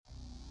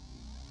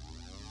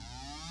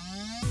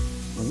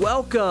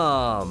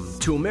Welcome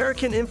to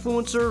American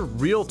Influencer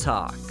Real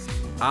Talk.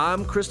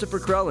 I'm Christopher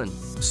Krellin,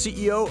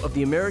 CEO of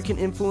the American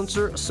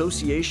Influencer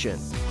Association.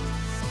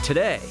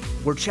 Today,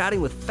 we're chatting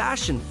with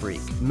fashion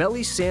freak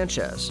Melly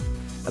Sanchez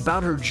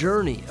about her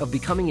journey of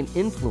becoming an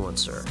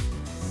influencer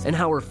and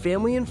how her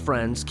family and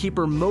friends keep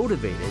her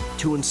motivated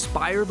to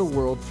inspire the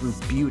world through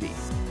beauty.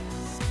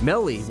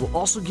 Melly will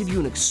also give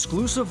you an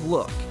exclusive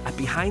look at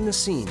behind the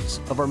scenes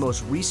of our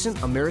most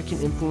recent American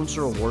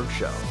Influencer Award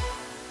show.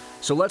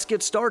 So let's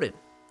get started.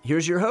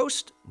 Here's your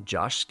host,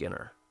 Josh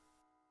Skinner.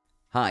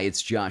 Hi,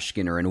 it's Josh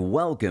Skinner, and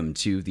welcome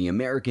to the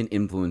American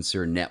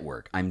Influencer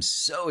Network. I'm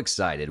so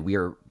excited. We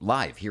are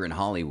live here in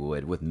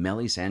Hollywood with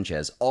Melly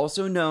Sanchez,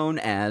 also known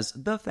as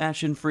the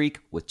Fashion Freak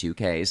with 2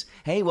 Ks.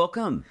 Hey,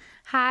 welcome.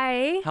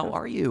 Hi. How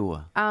are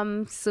you?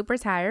 Super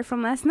tired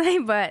from last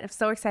night, but I'm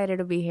so excited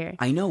to be here.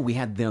 I know, we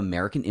had the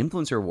American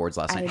Influencer Awards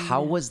last night.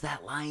 How was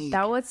that like?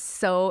 That was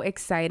so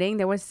exciting.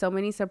 There were so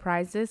many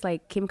surprises.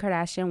 Like, Kim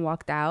Kardashian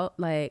walked out.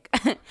 Like,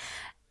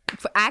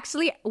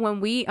 actually,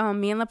 when we,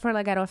 me and La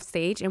Perla got off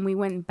stage and we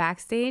went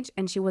backstage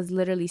and she was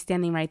literally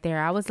standing right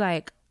there. I was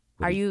like,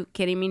 are you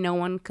kidding me? No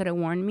one could have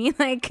warned me.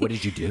 Like, what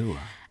did you do?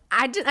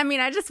 I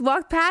just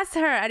walked past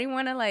her. I didn't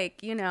want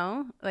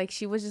to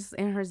she was just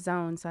in her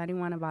zone, so I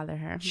didn't want to bother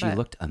her. She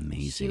looked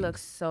amazing. She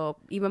looks so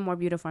even more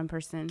beautiful in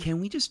person.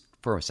 Can we just,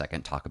 for a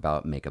second, talk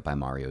about Makeup by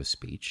Mario's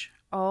speech?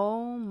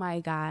 Oh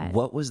my God.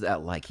 What was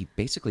that like? He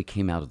basically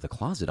came out of the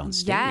closet on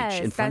stage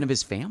in front of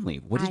his family.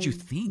 What did you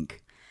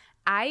think?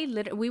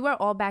 We were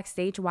all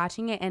backstage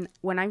watching it, and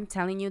when I'm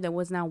telling you, there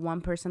was not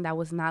one person that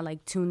was not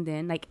like tuned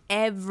in. Like,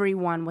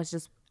 everyone was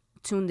just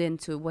tuned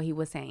into what he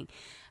was saying.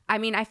 I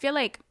mean, I feel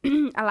like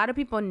a lot of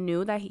people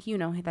knew that he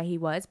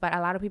was, but a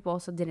lot of people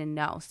also didn't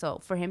know. So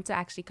for him to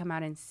actually come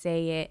out and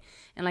say it,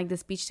 and like the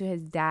speech to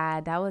his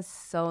dad, that was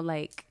so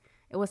like,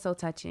 it was so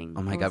touching.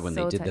 Oh my God, when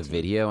they did the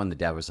video and the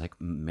dad was like,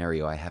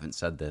 Mario, I haven't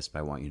said this, but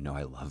I want you to know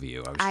I love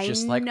you. I was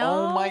just like,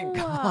 oh my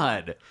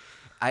God.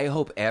 I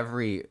hope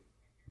every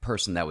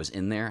person that was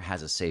in there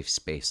has a safe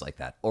space like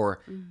that,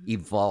 or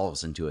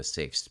evolves into a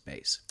safe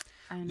space.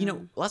 You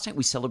know, last night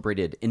we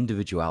celebrated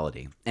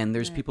individuality, and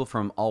there's people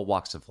from all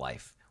walks of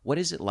life. What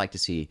is it like to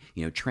see,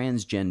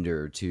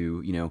 transgender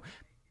to,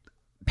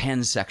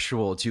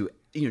 pansexual to,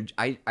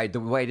 the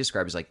way I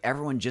describe it is like,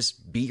 everyone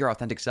just be your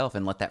authentic self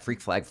and let that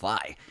freak flag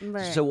fly.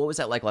 Right. So what was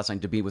that like last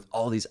night to be with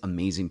all these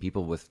amazing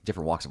people with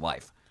different walks of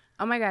life?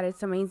 Oh my God,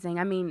 it's amazing.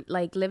 I mean,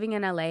 like, living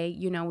in LA,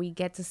 we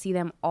get to see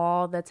them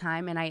all the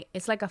time, and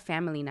it's like a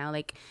family now.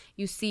 Like,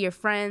 you see your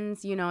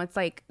friends, it's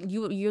like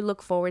you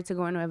look forward to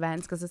going to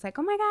events because it's like,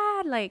 oh my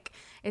God, like,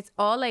 it's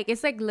all like,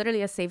 it's like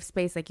literally a safe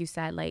space, like you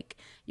said. Like,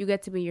 you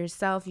get to be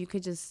yourself. You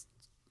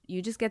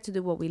just get to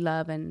do what we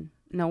love, and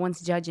no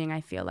one's judging,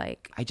 I feel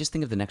like. I just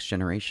think of the next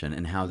generation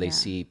and how they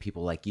see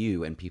people like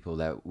you and people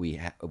that we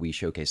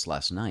showcased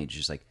last night.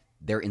 Just like,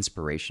 they're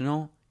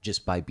inspirational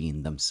just by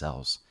being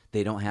themselves.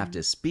 They don't have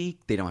to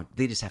speak. They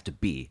just have to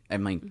be. I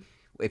mean,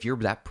 if you're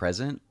that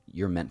present,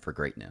 you're meant for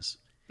greatness.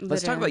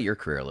 Let's talk about your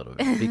career a little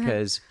bit,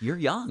 because you're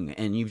young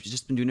and you've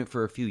just been doing it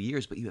for a few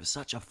years, but you have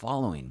such a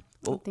following.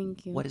 Well,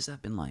 thank you. What has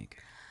that been like?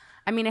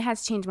 I mean, it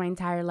has changed my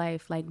entire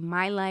life. Like,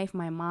 my life,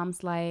 my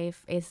mom's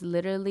life is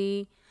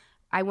literally,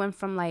 I went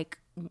from like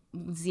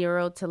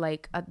 0 to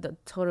like a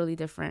totally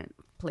different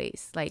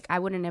place. Like, I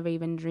would have never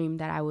even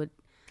dreamed that I would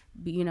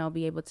be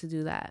able to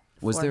do that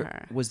for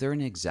her. Was there an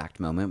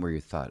exact moment where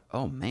you thought,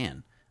 oh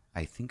man,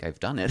 I think I've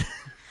done it?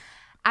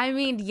 I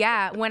mean,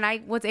 yeah, when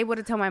I was able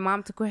to tell my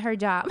mom to quit her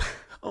job.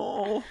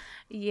 Oh.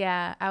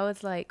 Yeah, I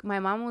was like, my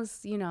mom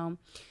was,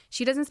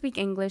 she doesn't speak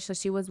English, so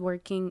she was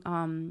working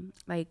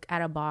like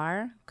at a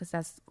bar because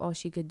that's all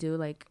she could do,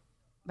 like,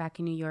 back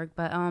in New York.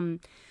 But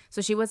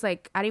so she was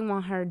like, I didn't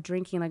want her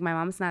drinking. Like, my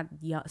mom's not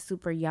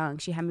super young.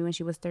 She had me when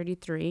she was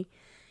 33.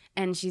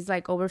 And she's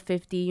like over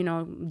 50,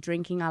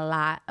 drinking a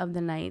lot of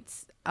the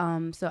nights.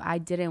 So I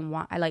didn't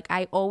want,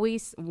 I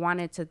always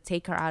wanted to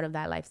take her out of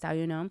that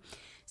lifestyle,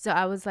 So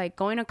I was like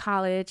going to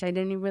college. I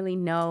didn't really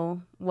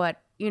know what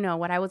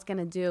I was going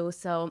to do.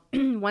 So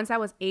once I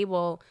was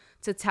able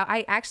to tell,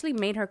 I actually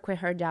made her quit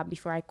her job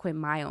before I quit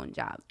my own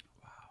job.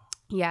 Wow.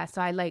 Yeah.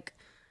 So I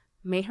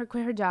made her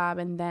quit her job,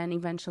 and then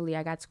eventually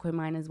I got to quit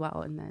mine as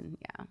well. And then,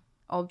 yeah.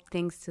 All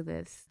thanks to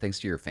this. Thanks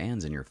to your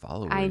fans and your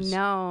followers. I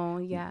know,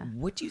 yeah.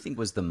 What do you think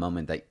was the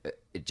moment that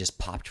it just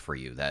popped for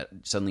you, that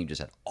suddenly you just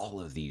had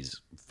all of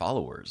these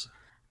followers?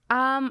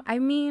 I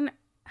mean,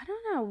 I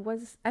don't know.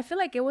 I feel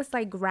like it was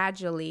like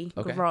gradually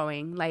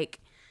growing. Like,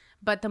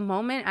 but the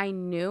moment I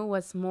knew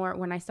was more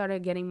when I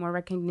started getting more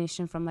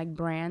recognition from like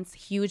brands,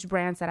 huge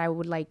brands that I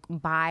would like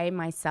buy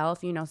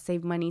myself,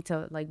 save money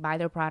to like buy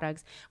their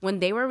products. When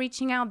they were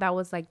reaching out, that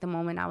was like the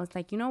moment I was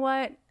like, you know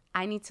what?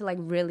 I need to like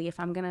really,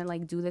 if I'm gonna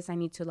like do this, I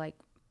need to like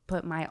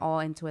put my all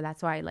into it.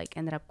 That's why I like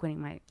ended up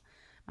quitting my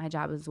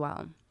job as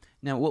well.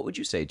 Now, what would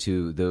you say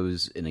to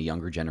those in a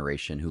younger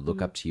generation who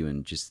look up to you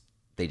and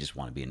they just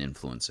want to be an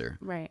influencer?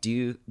 Right. Do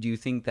you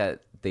think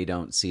that they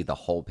don't see the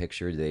whole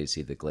picture? Do they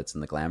see the glitz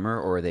and the glamour,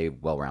 or are they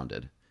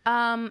well-rounded?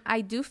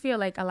 I do feel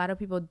like a lot of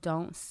people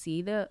don't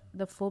see the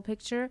full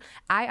picture.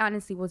 I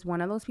honestly was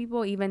one of those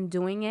people, even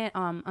doing it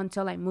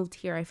until I moved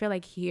here. I feel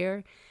like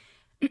here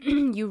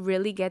you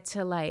really get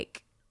to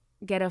like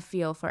get a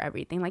feel for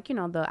everything. Like, you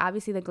know,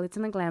 obviously the glitz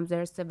and the glams,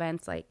 there's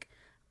events like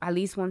at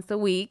least once a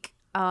week.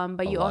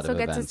 But you also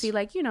get to see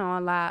like, you know,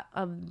 a lot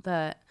of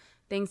the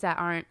things that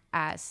aren't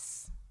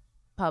as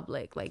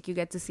public. Like you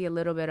get to see a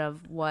little bit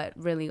of what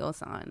really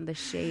goes on, the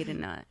shade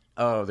and that.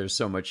 Oh, there's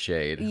so much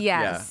shade.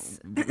 Yes.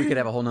 Yeah. We could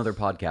have a whole nother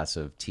podcast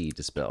of tea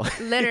to spill.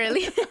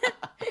 Literally.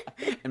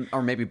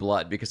 Or maybe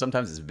blood, because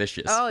sometimes it's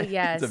vicious. Oh,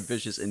 yes. It's a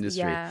vicious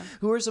industry. Yeah.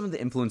 Who are some of the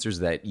influencers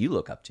that you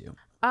look up to?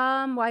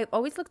 Well, I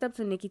always looked up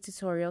to Nikki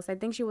Tutorials. I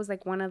think she was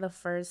like one of the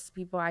first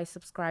people I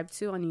subscribed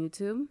to on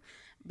YouTube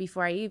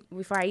before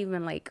I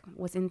even like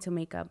was into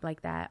makeup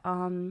like that.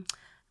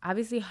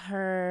 Obviously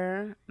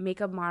her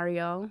Makeup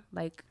Mario,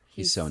 like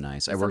he's so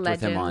nice. I worked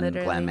with him on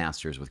literally. Glam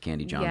Masters with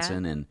Candy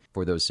Johnson, and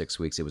for those 6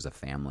 weeks, it was a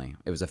family.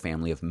 It was a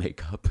family of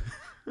makeup.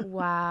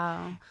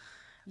 Wow.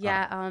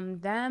 Yeah.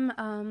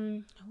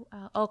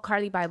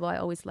 Carly Bible. I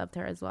always loved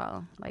her as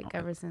well. Like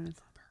ever since.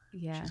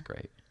 Yeah. She's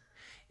great.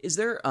 Is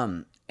there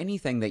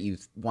anything that you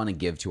want to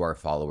give to our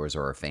followers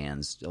or our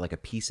fans, like a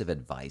piece of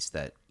advice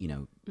that, you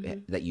know,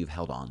 that you've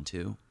held on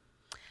to?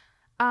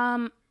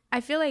 I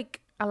feel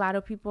like a lot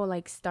of people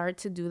like start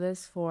to do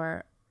this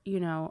for, you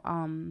know,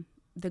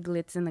 the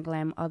glitz and the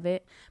glam of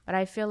it. But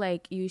I feel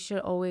like you should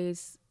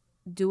always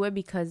do it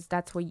because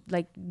that's what,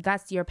 like,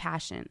 that's your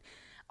passion.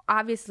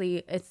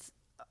 Obviously,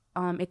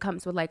 it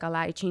comes with like a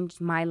lot. It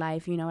changed my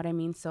life, you know what I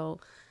mean? So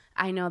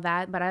I know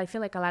that, but I feel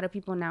like a lot of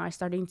people now are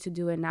starting to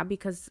do it not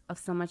because of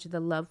so much of the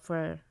love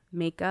for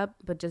makeup,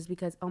 but just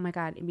because, oh my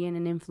God, being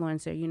an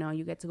influencer, you know,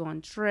 you get to go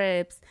on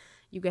trips,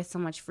 you get so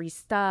much free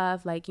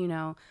stuff, like, you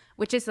know,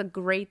 which is a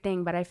great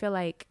thing. But I feel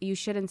like you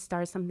shouldn't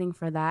start something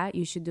for that.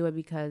 You should do it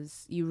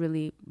because you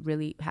really,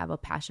 really have a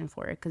passion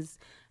for it. Because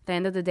at the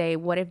end of the day,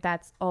 what if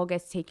that's all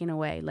gets taken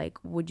away? Like,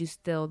 would you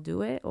still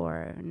do it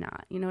or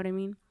not? You know what I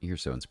mean? You're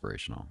so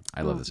inspirational.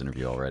 I love this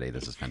interview already.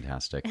 This is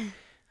fantastic.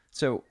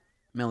 So,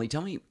 Melly,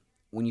 tell me,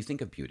 when you think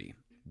of beauty,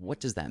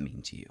 what does that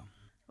mean to you?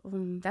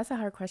 That's a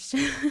hard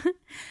question.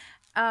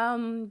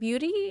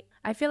 Beauty,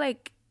 I feel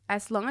like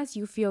as long as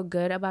you feel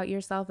good about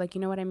yourself, like,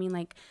 you know what I mean?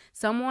 Like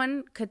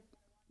someone could,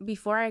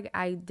 before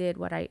I did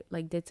what I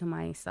like did to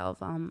myself,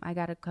 I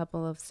got a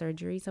couple of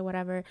surgeries or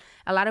whatever.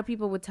 A lot of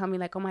people would tell me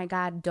like, oh my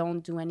God, don't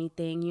do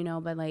anything, you know,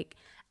 but like,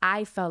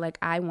 I felt like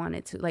I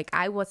wanted to, like,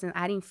 I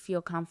didn't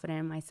feel confident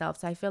in myself.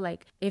 So I feel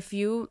like if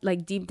you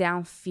like deep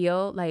down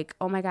feel like,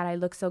 oh my God, I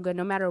look so good,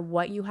 no matter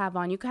what you have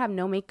on, you could have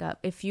no makeup.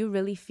 If you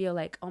really feel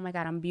like, oh my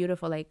God, I'm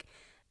beautiful, like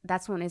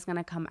that's when it's going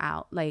to come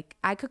out. Like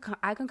I could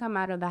come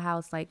out of the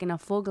house like in a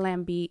full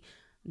glam beat,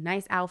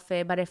 nice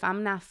outfit. But if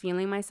I'm not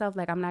feeling myself,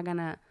 like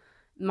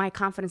my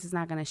confidence is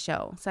not going to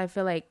show. So I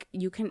feel like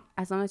you can,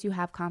 as long as you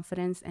have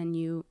confidence and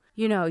you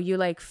know, you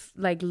like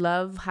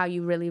love how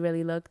you really,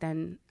 really look,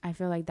 then I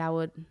feel like that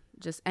would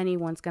just,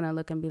 anyone's going to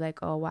look and be like,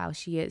 oh, wow,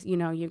 she is, you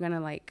know, you're going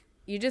to like,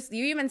 you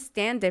even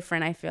stand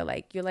different. I feel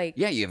like you're like,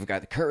 yeah, you've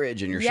got the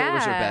courage and your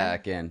shoulders are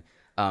back. And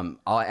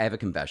I have a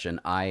confession.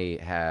 I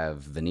have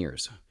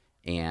veneers.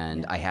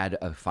 And I had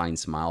a fine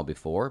smile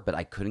before, but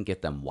I couldn't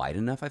get them wide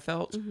enough, I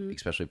felt,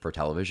 especially for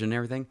television and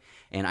everything.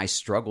 And I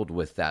struggled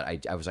with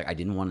that. I was like, I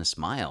didn't want to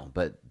smile.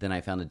 But then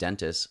I found a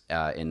dentist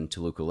in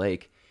Toluca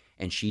Lake,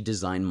 and she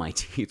designed my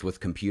teeth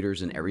with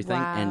computers and everything.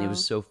 Wow. And it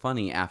was so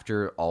funny.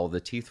 After all the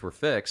teeth were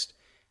fixed,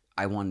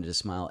 I wanted to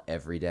smile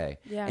every day.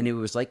 Yeah. And it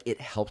was like it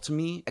helped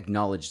me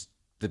acknowledge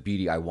the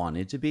beauty I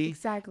wanted to be.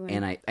 Exactly.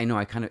 And I know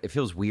it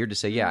feels weird to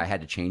say, yeah, I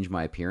had to change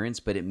my appearance,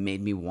 but it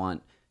made me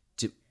want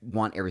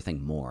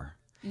everything more.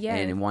 Yeah.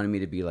 And it wanted me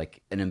to be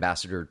like an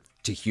ambassador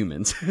to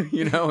humans,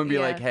 you know, and be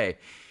like, hey,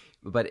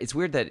 but it's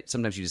weird that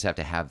sometimes you just have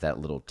to have that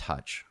little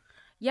touch.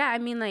 Yeah, I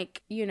mean,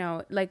 like, you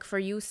know, like for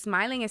you,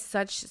 smiling is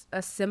such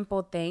a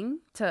simple thing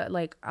to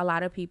like a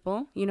lot of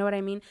people. You know what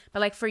I mean? But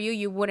like for you,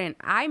 you wouldn't.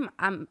 I'm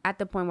at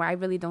the point where I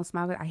really don't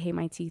smile. I hate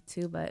my teeth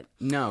too, but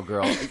no,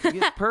 girl,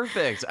 it's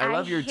perfect. I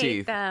love your teeth. I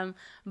hate them.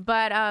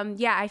 But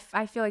yeah,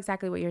 I feel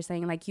exactly what you're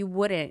saying. Like you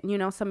wouldn't, you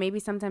know. So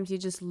maybe sometimes you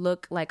just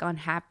look like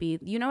unhappy.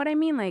 You know what I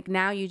mean? Like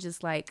now you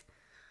just like.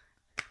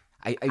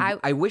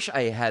 I wish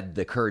I had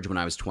the courage when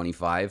I was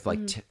 25, like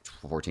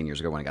 14 years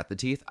ago when I got the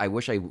teeth. I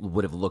wish I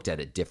would have looked at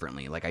it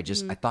differently. Like I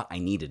thought I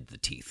needed the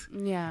teeth.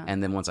 Yeah.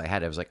 And then once I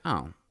had it, I was like,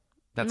 oh,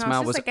 that no, smile it's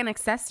just was like an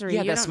accessory.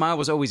 Yeah, that smile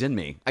was always in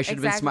me. I should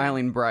have been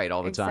smiling bright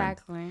all the time.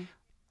 Exactly.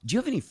 Do you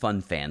have any fun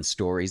fan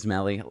stories,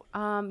 Melly?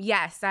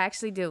 Yes, I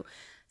actually do.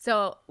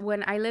 So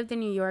when I lived in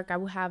New York, I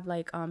would have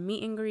like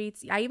meet and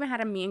greets. I even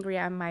had a meet and greet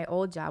at my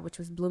old job, which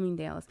was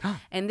Bloomingdale's.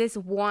 And this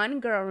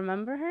one girl,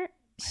 remember her?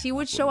 She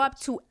would show up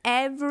to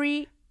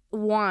every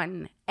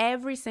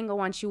single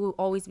one. She would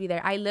always be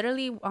there. I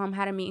literally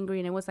had a meet and greet,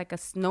 and it was like a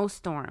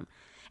snowstorm,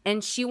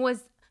 and it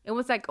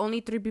was like only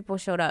 3 people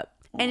showed up,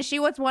 and she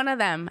was one of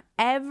them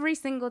every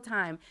single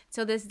time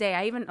till this day.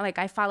 I even like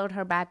I followed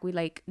her back. We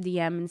like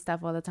DM and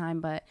stuff all the time,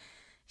 but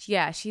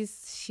yeah, she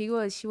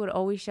would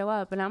always show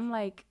up, and I'm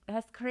like,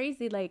 that's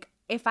crazy. Like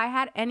if I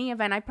had any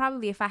event,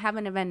 if I have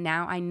an event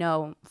now, I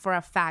know for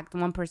a fact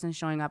one person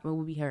showing up, it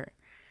will be her.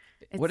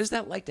 What is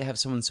that like to have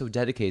someone so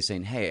dedicated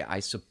saying, hey, I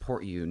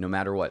support you no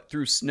matter what,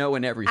 through snow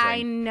and everything?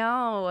 I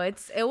know.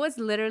 It was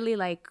literally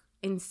like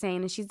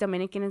insane. And she's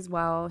Dominican as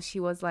well. She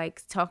was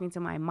like talking to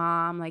my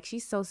mom. Like,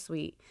 she's so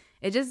sweet.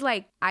 It just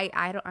like,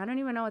 I don't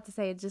even know what to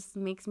say. It just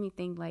makes me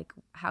think like,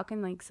 how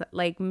can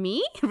like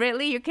me?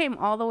 Really? You came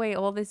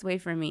all this way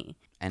for me.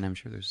 And I'm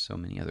sure there's so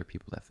many other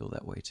people that feel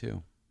that way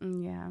too.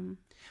 Yeah.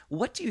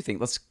 What do you think?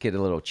 Let's get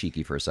a little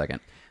cheeky for a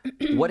second.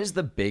 What is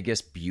the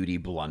biggest beauty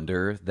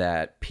blunder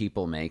that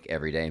people make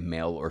every day,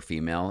 male or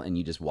female, and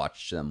you just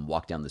watch them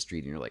walk down the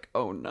street and you're like,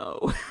 oh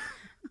no?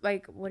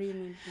 Like, what do you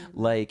mean?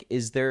 Like,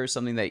 is there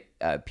something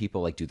that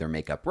people like do their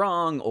makeup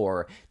wrong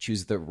or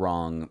choose the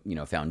wrong,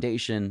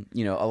 foundation?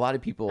 A lot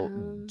of people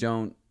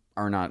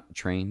are not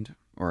trained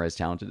or as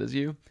talented as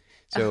you.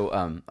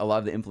 So a lot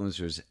of the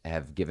influencers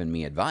have given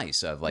me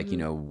advice of like,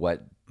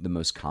 what the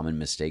most common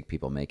mistake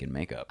people make in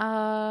makeup.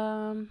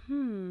 I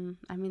mean,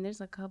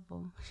 there's a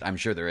couple. I'm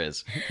sure there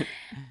is.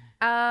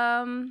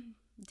 Damn.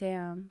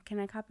 Can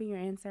I copy your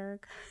answer?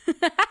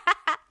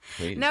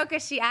 Please. No,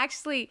 because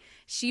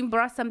she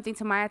brought something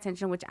to my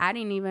attention, which I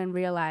didn't even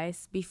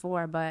realize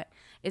before, but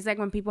it's like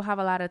when people have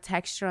a lot of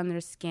texture on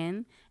their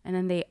skin and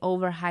then they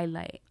over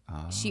highlight.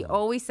 Oh. She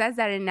always says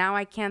that, and now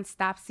I can't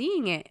stop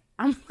seeing it.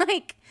 I'm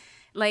like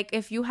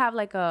if you have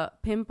like a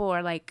pimple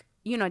or like,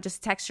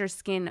 just texture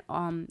skin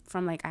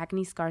from like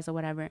acne scars or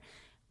whatever,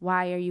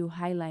 why are you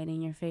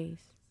highlighting your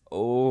face?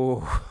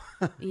 Oh,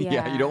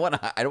 yeah. I don't want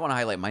to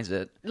highlight my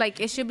zit. Like,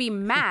 it should be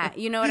matte.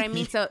 You know what I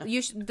mean? So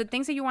the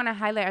things that you want to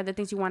highlight are the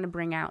things you want to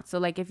bring out. So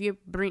like, if you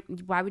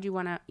why would you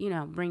want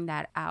to, bring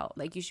that out?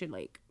 Like, you should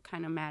like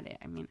kind of matte it.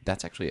 I mean,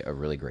 that's actually a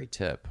really great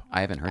tip.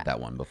 I haven't heard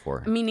that one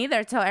before. Me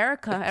neither. Tell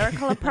Erica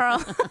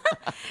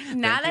LaPearl.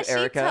 now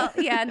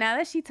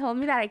that she told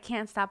me that, I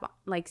can't stop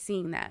like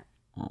seeing that.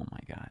 Oh my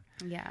God.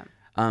 Yeah.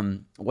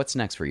 What's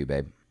next for you,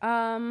 babe?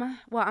 Well,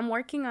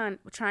 I'm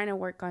trying to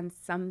work on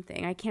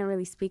something. I can't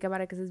really speak about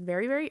it because it's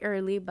very, very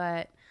early,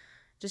 but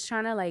just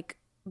trying to like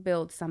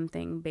build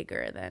something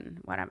bigger than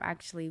what I've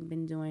actually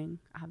been doing,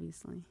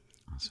 obviously.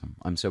 Awesome.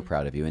 I'm so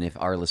proud of you. And if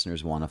our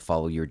listeners want to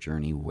follow your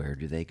journey, where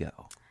do they go?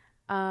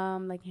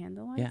 Like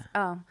handle-wise?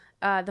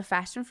 Yeah. The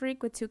Fashion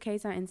Freak with 2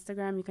 Ks on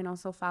Instagram. You can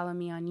also follow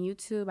me on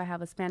YouTube. I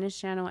have a Spanish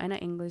channel and an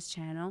English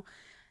channel.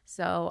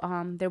 So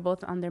they're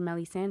both under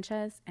Meli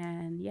Sanchez,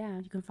 and yeah,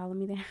 you can follow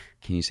me there.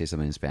 Can you say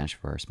something in Spanish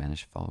for our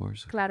Spanish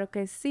followers? Claro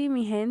que sí,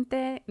 mi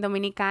gente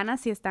dominicana,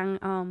 si están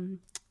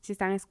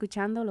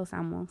escuchando, los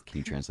amo. Can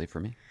you translate for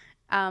me?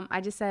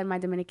 I just said, my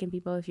Dominican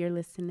people, if you're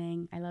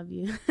listening, I love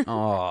you.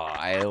 Oh,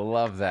 I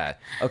love that.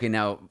 Okay,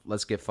 now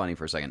let's get funny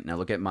for a second. Now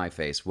look at my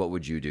face. What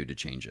would you do to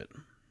change it?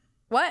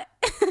 What?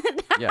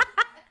 Yeah.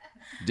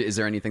 Is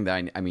there anything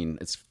that I mean,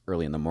 it's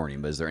early in the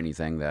morning, but is there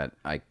anything that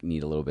I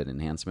need a little bit of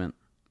enhancement?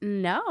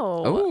 No.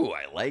 Oh,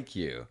 I like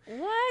you.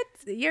 What?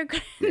 You're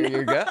good.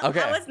 You're good? Okay.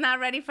 I was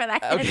not ready for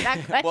that, okay.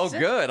 That question. Well,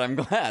 good. I'm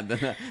glad.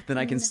 Then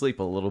I can sleep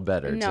a little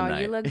better tonight. No,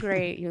 you look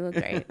great. You look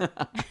great.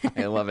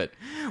 I love it.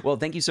 Well,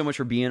 thank you so much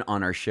for being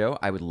on our show.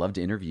 I would love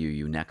to interview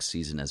you next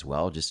season as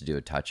well, just to do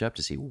a touch-up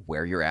to see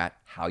where you're at,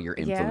 how you're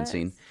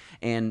influencing, yes.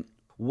 And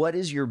what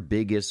is your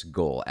biggest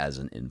goal as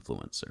an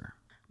influencer?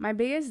 My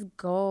biggest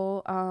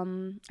goal,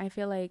 I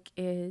feel like,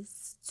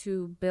 is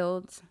to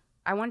build...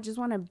 I just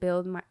want to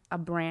build a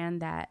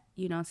brand that,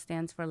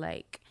 stands for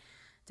like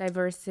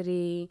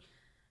diversity,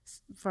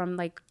 from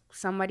like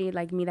somebody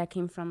like me that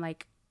came from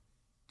like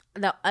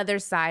the other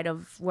side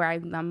of where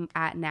I'm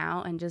at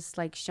now, and just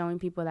like showing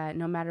people that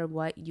no matter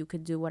what, you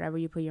could do whatever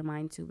you put your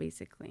mind to,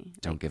 basically.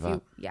 Don't give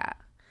up. Yeah.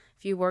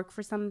 If you work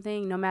for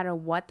something, no matter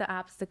what the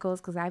obstacles,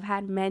 because I've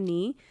had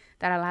many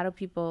that a lot of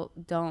people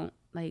don't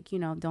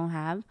don't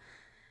have.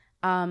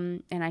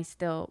 And I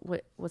still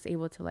was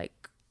able to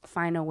like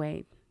find a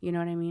way. You know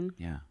what I mean?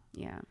 Yeah.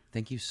 Yeah.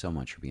 Thank you so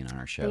much for being on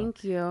our show.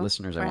 Thank you.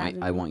 Listeners,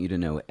 I want you to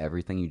know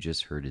everything you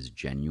just heard is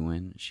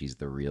genuine. She's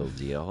the real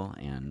deal,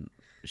 and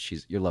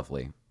you're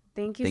lovely.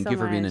 Thank you so much. Thank you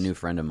for being a new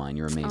friend of mine.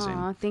 You're amazing.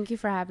 Aw, thank you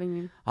for having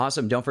me.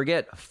 Awesome. Don't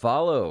forget,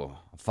 follow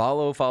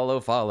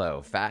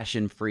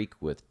Fashion Freak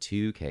with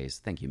 2 Ks.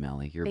 Thank you,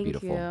 Meli. You're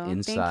beautiful.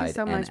 Inside thank you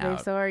so much, and out.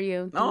 babe. So are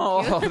you.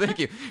 Thank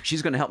you.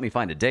 She's going to help me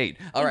find a date.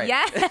 All right.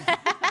 Yeah.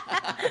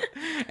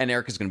 And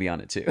Erica's going to be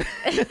on it too.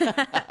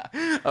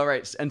 All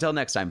right. Until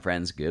next time,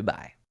 friends.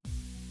 Goodbye.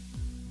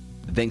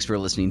 Thanks for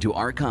listening to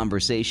our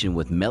conversation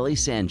with Meli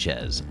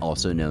Sanchez,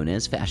 also known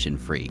as Fashion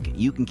Freak.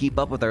 You can keep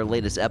up with our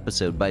latest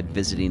episode by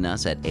visiting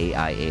us at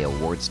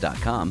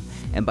AIAawards.com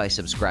and by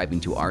subscribing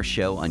to our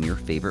show on your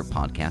favorite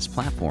podcast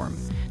platform.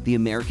 The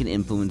American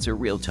Influencer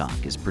Real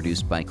Talk is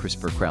produced by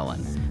Christopher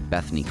Krellin,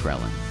 Bethany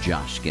Krellin,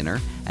 Josh Skinner,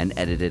 and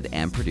edited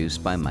and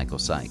produced by Michael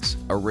Sykes.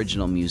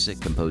 Original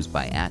music composed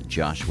by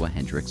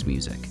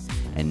 @JoshuaHendricksMusic.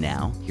 And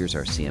now, here's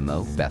our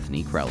CMO,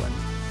 Bethany Krellin.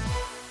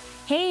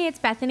 Hey, it's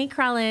Bethany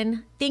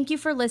Krellin. Thank you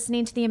for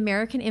listening to the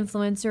American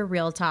Influencer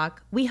Real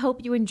Talk. We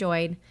hope you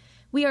enjoyed.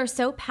 We are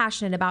so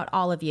passionate about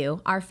all of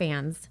you, our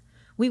fans.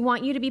 We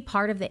want you to be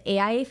part of the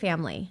AIA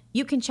family.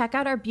 You can check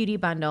out our beauty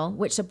bundle,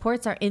 which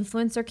supports our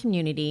influencer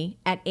community,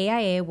 at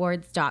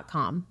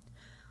AIAawards.com.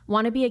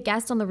 Want to be a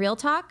guest on The Real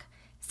Talk?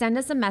 Send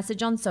us a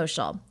message on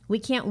social. We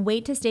can't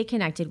wait to stay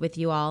connected with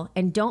you all,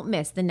 and don't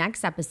miss the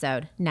next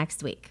episode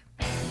next week.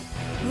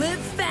 Live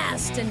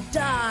fast and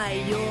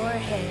dye your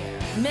hair.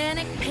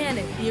 Manic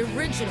Panic, the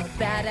original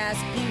badass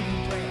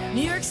beauty brand.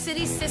 New York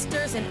City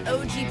sisters and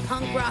OG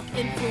punk rock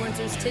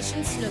influencers Tish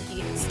and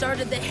Snooki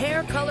started the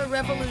hair color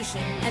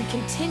revolution and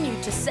continue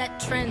to set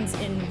trends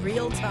in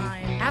real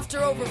time. After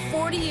over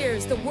 40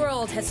 years, the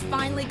world has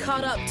finally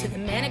caught up to the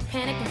Manic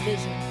Panic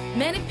vision.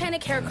 Manic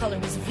Panic hair color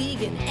was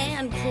vegan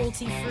and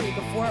cruelty-free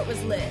before it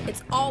was lit.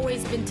 It's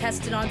always been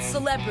tested on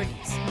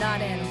celebrities,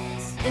 not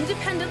animals.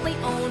 Independently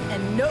owned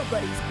and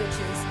nobody's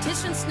bitches,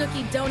 Tish and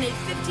Snooki donate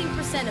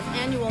 15% of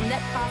annual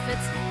net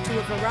profits to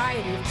a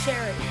variety of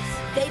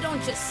charities. They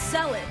don't just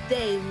sell it,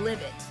 they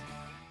live it.